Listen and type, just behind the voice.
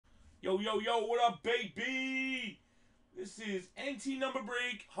Yo, yo, yo, what up, baby? This is NT number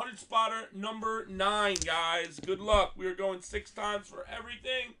break, 100 spotter number 9, guys. Good luck. We are going 6 times for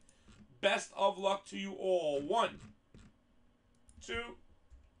everything. Best of luck to you all. 1, 2,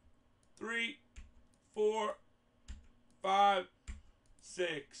 3, 4, 5,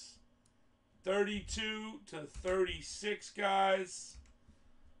 6. 32 to 36, guys.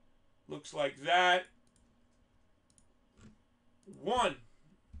 Looks like that. 1,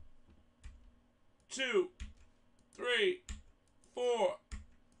 2, 3, 4,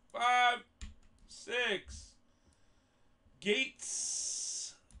 5, 6.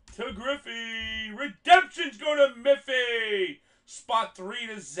 Gates to Griffey. Redemptions go to Miffy. Spot 3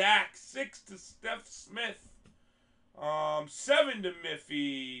 to Zach. 6 to Steph Smith. 7 to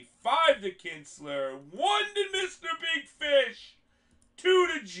Miffy. 5 to Kinsler. 1 to Mr. Big Fish. 2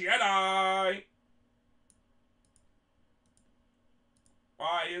 to Jedi.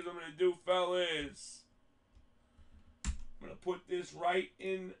 Alright, here's what I'm going to do, fellas. I'm going to put this right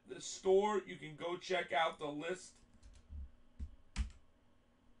in the store. You can go check out the list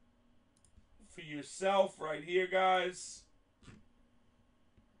for yourself right here, guys.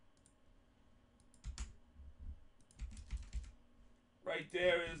 Right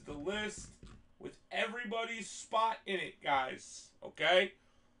there is the list with everybody's spot in it, guys. Okay?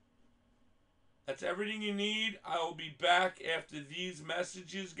 That's everything you need. I will be back after these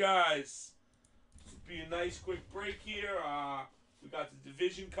messages, guys. This will be a nice quick break here. We got the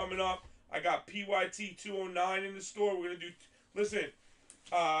division coming up. I got PYT 209 in the store. We're going to do... Listen,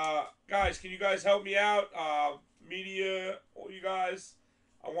 guys, can you guys help me out? Media, all you guys.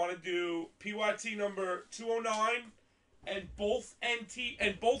 I want to do PYT number 209 and both NT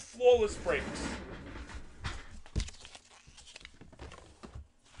and both flawless breaks.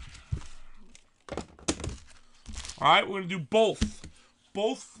 Alright, we're going to do both.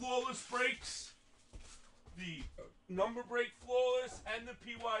 Both flawless breaks. The number break flawless and the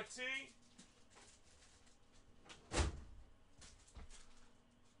PYT.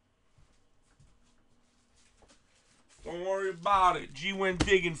 Don't worry about it. G went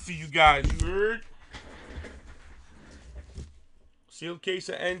digging for you guys. You heard? Sealed case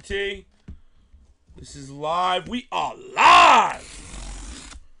of NT. This is live. We are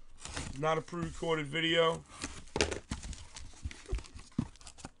live! Not a pre-recorded video.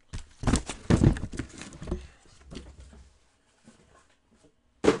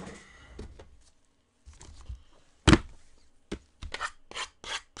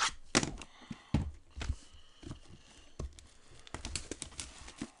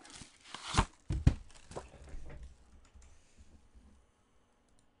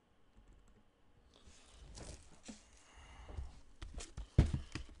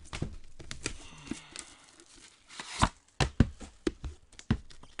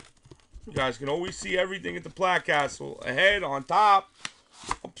 You guys can always see everything at the Plaque Castle. Ahead, on top,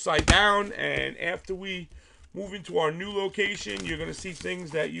 upside down. And after we move into our new location, you're going to see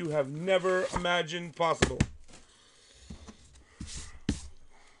things that you have never imagined possible.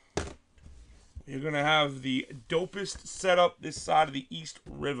 You're going to have the dopest setup this side of the East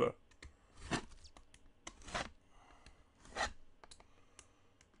River.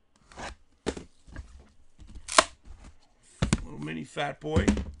 Little mini fat boy.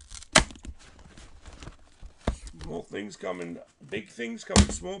 Small things come in, big things come in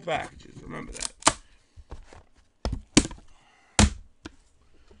small packages. Remember that.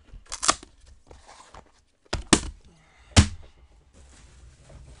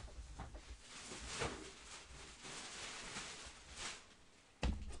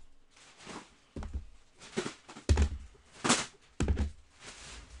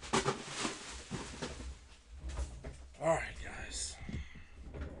 All right, guys.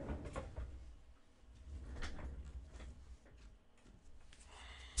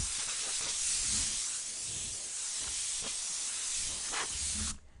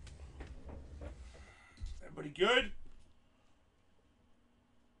 Everybody good?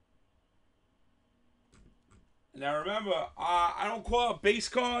 Now remember, I don't call out base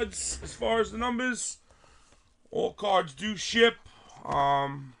cards as far as the numbers. All cards do ship.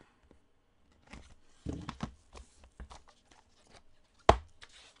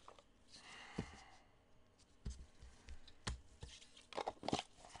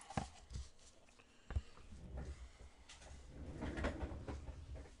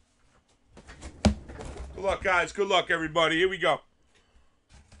 Good luck, guys. Good luck, everybody. Here we go.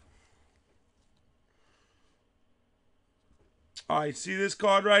 All right, see this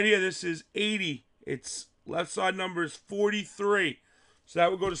card right here? This is 80. Its left side number is 43. So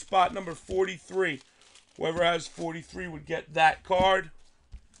that would go to spot number 43. Whoever has 43 would get that card.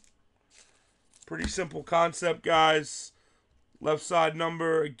 Pretty simple concept, guys. Left side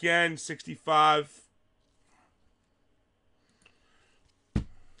number, again, 65.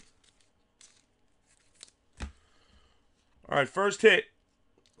 All right, first hit,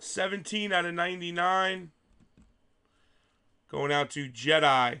 17 out of 99. Going out to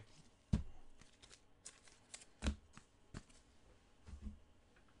Jedi.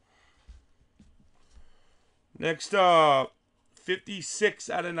 Next up, 56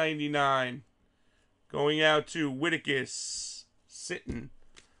 out of 99. Going out to Whittakis, sitting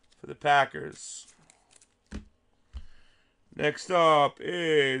for the Packers. Next up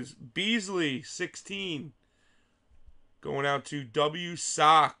is Beasley, 16. Going out to W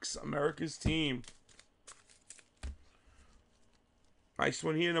Sox, America's team. Nice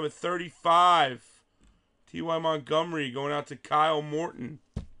one here, number 35. T.Y. Montgomery going out to Kyle Morton.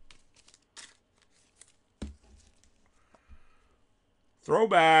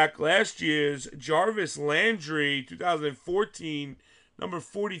 Throwback, last year's Jarvis Landry, 2014, number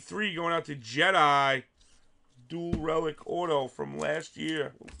 43, going out to Jedi. Dual relic auto from last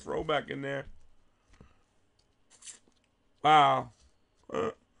year. Little throwback in there. Wow.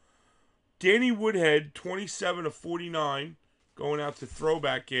 Danny Woodhead, 27 of 49, going out to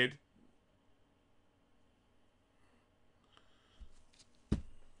Throwback Kid.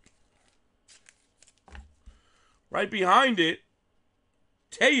 Right behind it,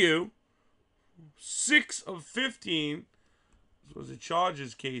 Teo, 6 of 15. This was a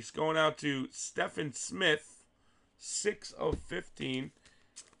Chargers case. Going out to Stephen Smith, 6 of 15.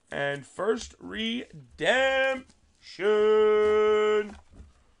 And first redemption.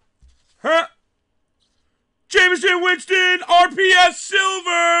 Huh? Jameson Winston, RPS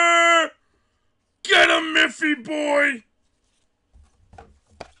Silver. Get him, Miffy boy.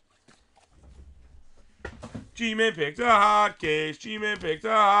 G-Man picked a hot case. G-Man picked a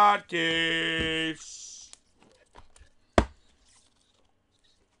hot case.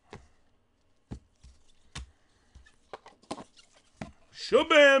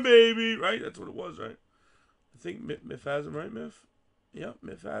 Shabam, baby. Right? That's what it was, right? I think Miff has him, right, Miff? Yep,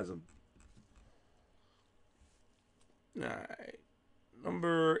 Miff has him. All right.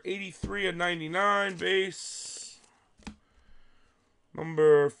 Number 83 of 99, base.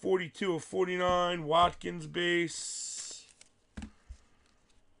 Number 42 of 49, Watkins base.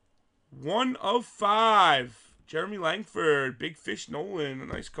 1 of 5, Jeremy Langford, Big Fish Nolan, a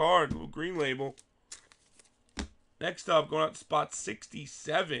nice card, little green label. Next up, going out to spot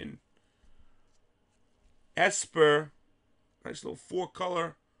 67, Esper, nice little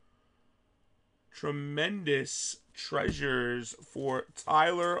 4-color. Tremendous treasures for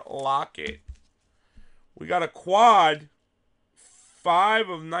Tyler Lockett. We got a quad. 5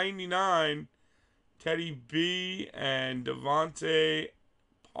 of 99, Teddy B and Devontae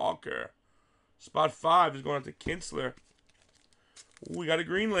Parker. Spot 5 is going out to Kinsler. Ooh, we got a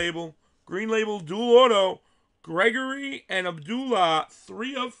green label. Green label dual auto. Gregory and Abdullah,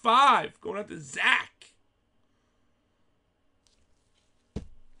 3 of 5. Going out to Zach.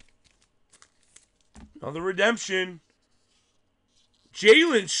 Another redemption.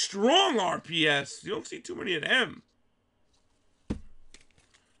 Jalen Strong RPS. You don't see too many of them.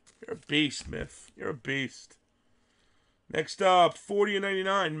 You're a beast, Miff. You're a beast. Next up, 40 of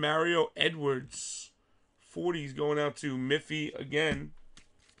 99, Mario Edwards. 40's going out to Miffy again.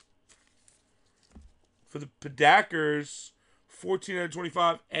 For the Padackers, 14 out of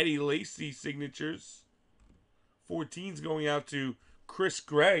 25, Eddie Lacy signatures. 14's going out to Chris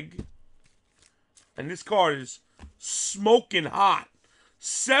Gregg. And this card is smoking hot.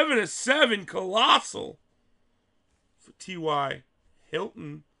 7 of 7, Colossal. For T.Y.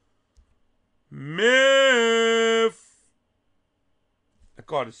 Hilton. Miff. That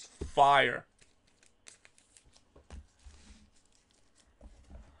card is fire.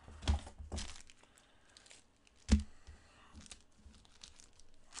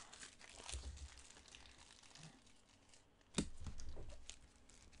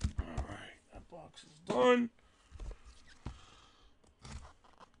 Alright, that box is done.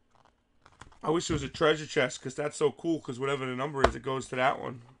 I wish it was a treasure chest because that's so cool because whatever the number is, it goes to that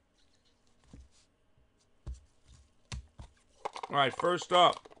one. All right, first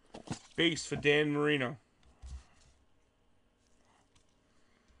up, base for Dan Marino.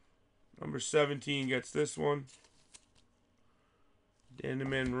 Number 17 gets this one. Dan the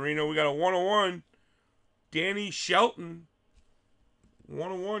Man Marino. We got a 101. Danny Shelton.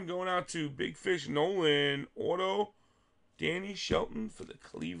 101 going out to Big Fish Nolan. Auto. Danny Shelton for the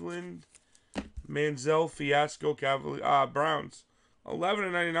Cleveland Manziel Fiasco Browns. 11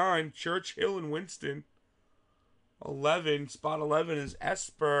 of 99. Churchill and Winston. 11, spot 11 is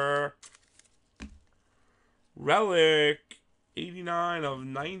Esper. Relic, 89 of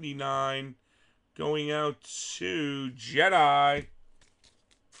 99. Going out to Jedi.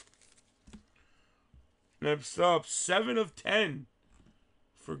 Next up, 7 of 10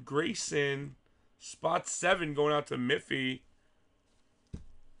 for Grayson. Spot 7 going out to Miffy.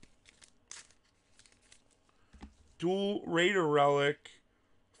 Dual Raider Relic,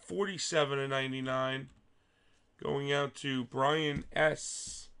 47 of 99. Going out to Brian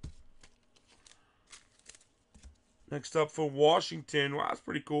S. Next up for Washington. Wow, that's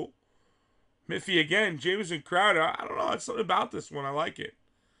pretty cool. Miffy again. Jameson Crowder. I don't know. It's something about this one. I like it.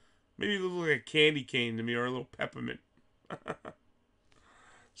 Maybe it looks like a candy cane to me or a little peppermint.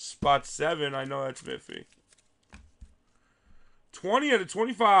 Spot 7. I know that's Miffy. 20 out of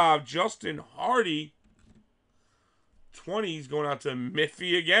 25. Justin Hardy. 20's going out to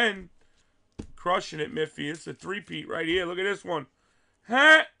Miffy again. Crushing it, Miffy. It's a three-peat right here. Look at this one.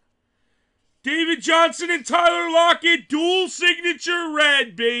 Huh? David Johnson and Tyler Lockett. Dual signature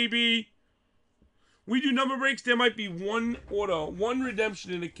red, baby. We do number breaks. There might be one auto, one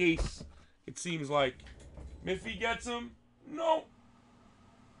redemption in a case, it seems like. Miffy gets them? No.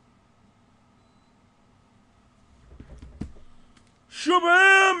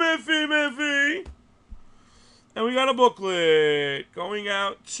 Shabam, Miffy. And we got a booklet going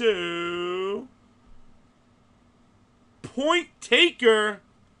out to Point Taker.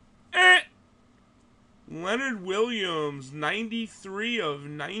 Leonard Williams, 93 of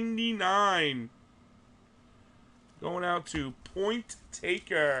 99. Going out to Point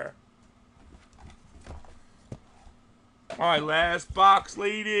Taker. All right, last box,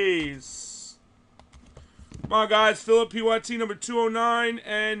 ladies. Come on, guys. Philip PYT number 209,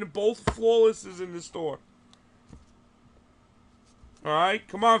 and both flawlesses in the store. All right,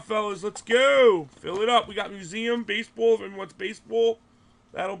 come on, fellas. Let's go. Fill it up. We got Museum, Baseball. If anyone wants baseball,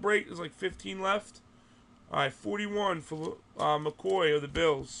 that'll break. There's like 15 left. All right, 41 for McCoy of the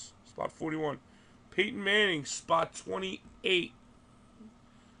Bills. Spot 41. Peyton Manning, spot 28.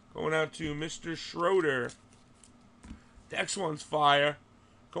 Going out to Mr. Schroeder. Next one's fire.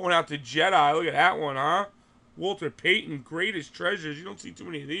 Going out to Jedi. Look at that one, huh? Walter Payton, greatest treasures. You don't see too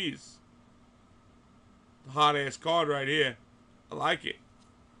many of these. The hot-ass card right here. I like it.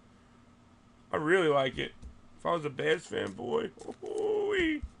 I really like it. If I was a Bears fan, boy.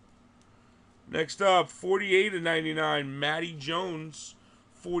 Oh-hoo-wee. Next up, 48 of 99, Matty Jones.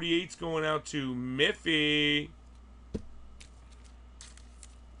 48's going out to Miffy.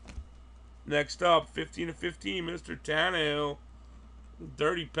 Next up, 15 of 15, Mr. Tannehill.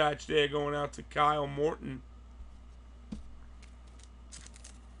 Dirty patch there going out to Kyle Morton.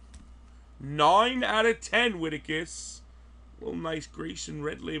 9 out of 10, Whittakis. Little nice Grayson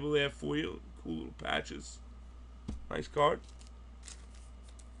red label there for you. Cool little patches. Nice card.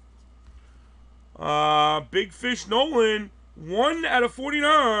 Big Fish Nolan. 1 out of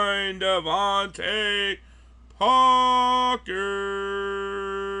 49. Devontae Parker.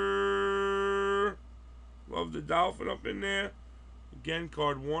 Love the Dolphin up in there. Again,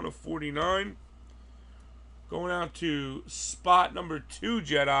 card 1 of 49. Going out to spot number 2,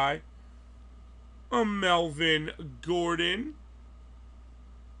 Jedi. A Melvin Gordon.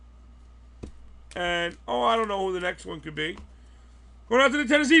 And, oh, I don't know who the next one could be. Going out to the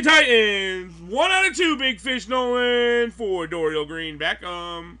Tennessee Titans. 1 out of 2, Big Fish Nolan for Dorial Green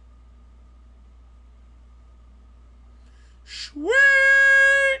Beckham. Sweet.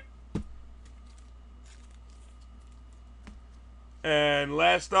 And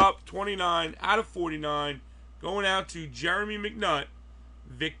last up, 29 out of 49. Going out to Jeremy McNutt,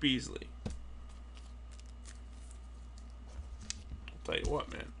 Vic Beasley. I'll tell you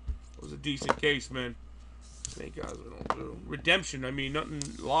what, man. It was a decent case, man. Snake eyes we don't do. Redemption, I mean, nothing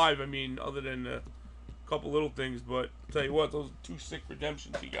live, I mean, other than a couple little things. But I'll tell you what, those are 2 sick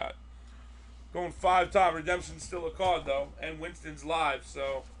redemptions he got. Going 5 times. Redemption's still a card, though. And Winston's live,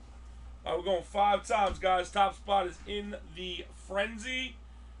 so. We're going 5 times, guys. Top spot is in the Frenzy.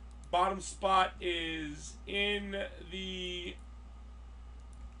 Bottom spot is in the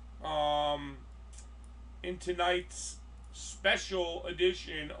in tonight's special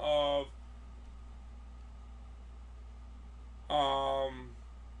edition of damn,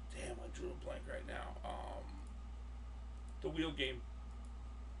 I drew a blank right now. The wheel game.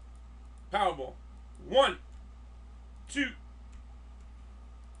 Powerball. 1, 2,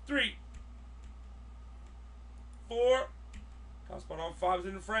 3, 4. Top spot on 5s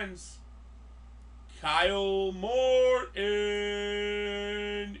in the Friends. Kyle Morton.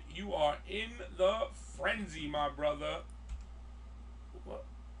 You are in the Frenzy, my brother. What?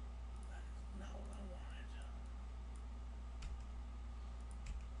 That is not what I wanted.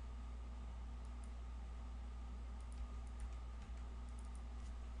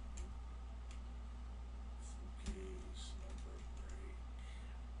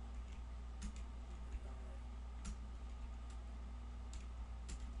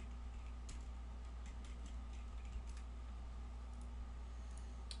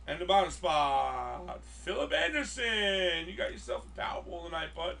 And the bottom spot, Philip Anderson. You got yourself a Powerball tonight,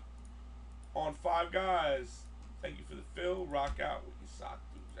 bud. On 5 guys. Thank you for the fill. Rock out with your sock.